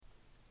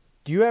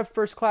Do you have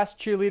first-class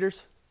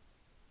cheerleaders?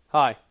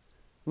 Hi,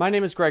 my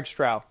name is Greg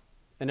Stroud,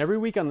 and every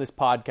week on this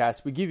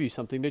podcast, we give you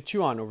something to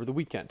chew on over the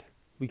weekend.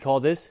 We call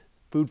this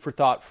Food for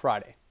Thought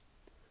Friday.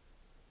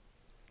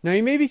 Now,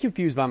 you may be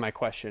confused by my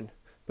question,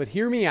 but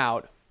hear me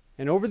out,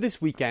 and over this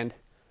weekend,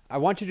 I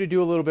want you to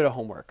do a little bit of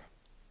homework.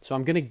 So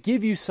I'm going to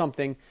give you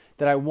something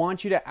that I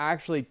want you to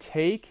actually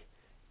take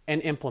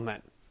and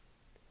implement.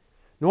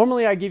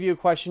 Normally, I give you a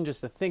question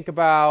just to think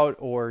about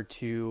or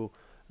to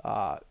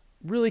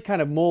really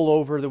kind of mull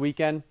over the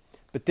weekend.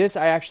 But this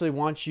I actually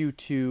want you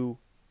to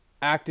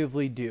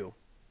actively do.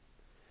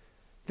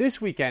 This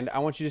weekend, I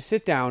want you to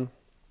sit down.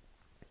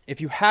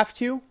 If you have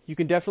to, you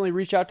can definitely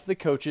reach out to the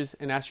coaches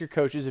and ask your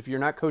coaches if you're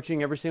not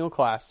coaching every single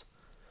class.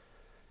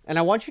 And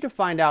I want you to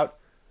find out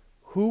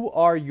who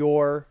are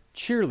your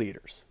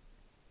cheerleaders.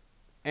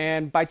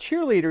 And by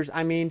cheerleaders,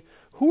 I mean,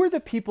 who are the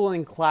people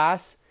in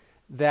class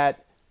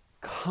that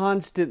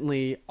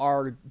constantly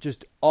are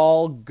just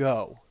all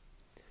go?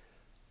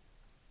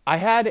 I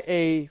had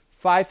a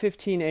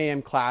 5:15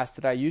 a.m. class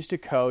that I used to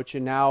coach,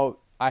 and now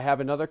I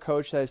have another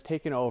coach that has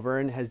taken over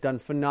and has done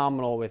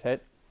phenomenal with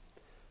it.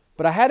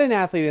 But I had an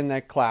athlete in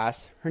that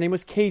class. Her name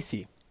was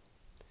Casey.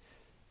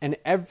 And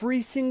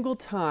every single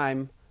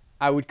time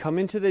I would come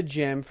into the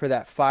gym for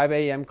that 5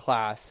 a.m.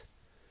 class,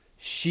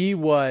 she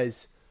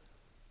was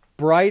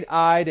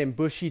bright-eyed and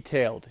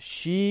bushy-tailed.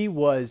 She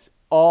was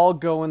all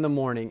go in the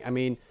morning. I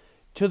mean,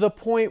 to the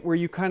point where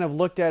you kind of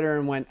looked at her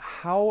and went,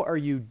 how are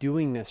you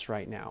doing this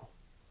right now?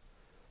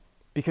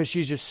 Because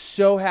she's just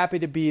so happy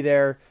to be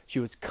there. She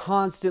was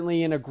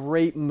constantly in a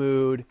great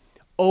mood,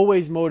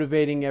 always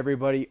motivating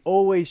everybody,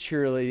 always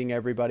cheerleading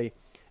everybody.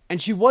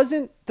 And she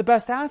wasn't the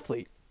best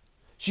athlete.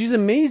 She's an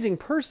amazing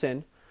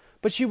person,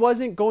 but she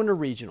wasn't going to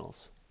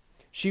regionals.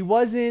 She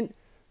wasn't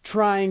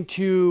trying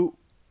to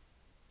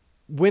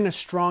win a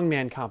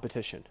strongman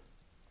competition.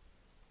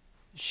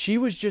 She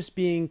was just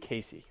being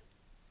Casey.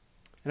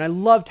 And I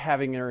loved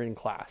having her in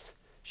class.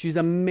 She's an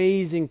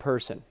amazing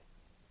person.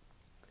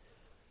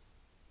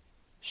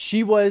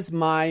 She was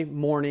my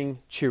morning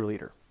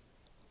cheerleader.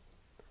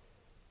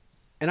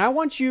 And I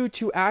want you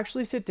to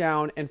actually sit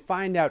down and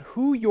find out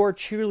who your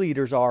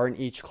cheerleaders are in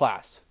each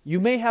class. You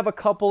may have a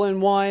couple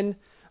in one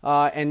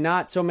and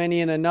not so many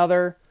in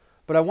another,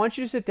 but I want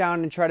you to sit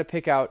down and try to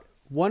pick out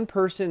one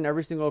person in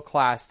every single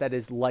class that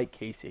is like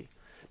Casey,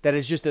 that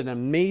is just an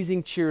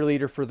amazing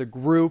cheerleader for the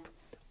group,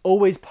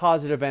 always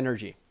positive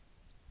energy.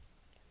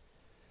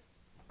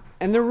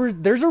 And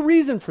there's a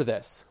reason for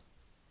this.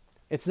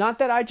 It's not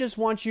that I just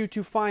want you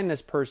to find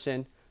this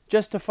person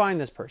just to find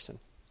this person.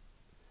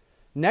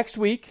 Next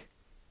week,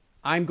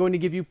 I'm going to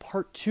give you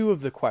part 2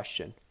 of the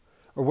question,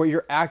 or what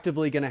you're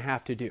actively going to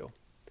have to do.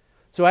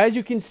 So as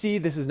you can see,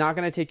 this is not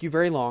going to take you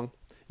very long.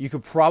 You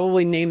could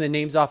probably name the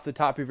names off the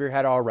top of your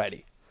head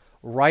already.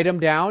 Write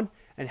them down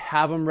and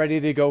have them ready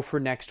to go for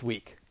next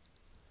week.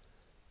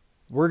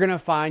 We're going to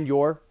find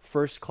your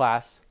first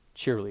class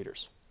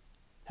cheerleaders.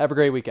 Have a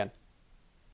great weekend.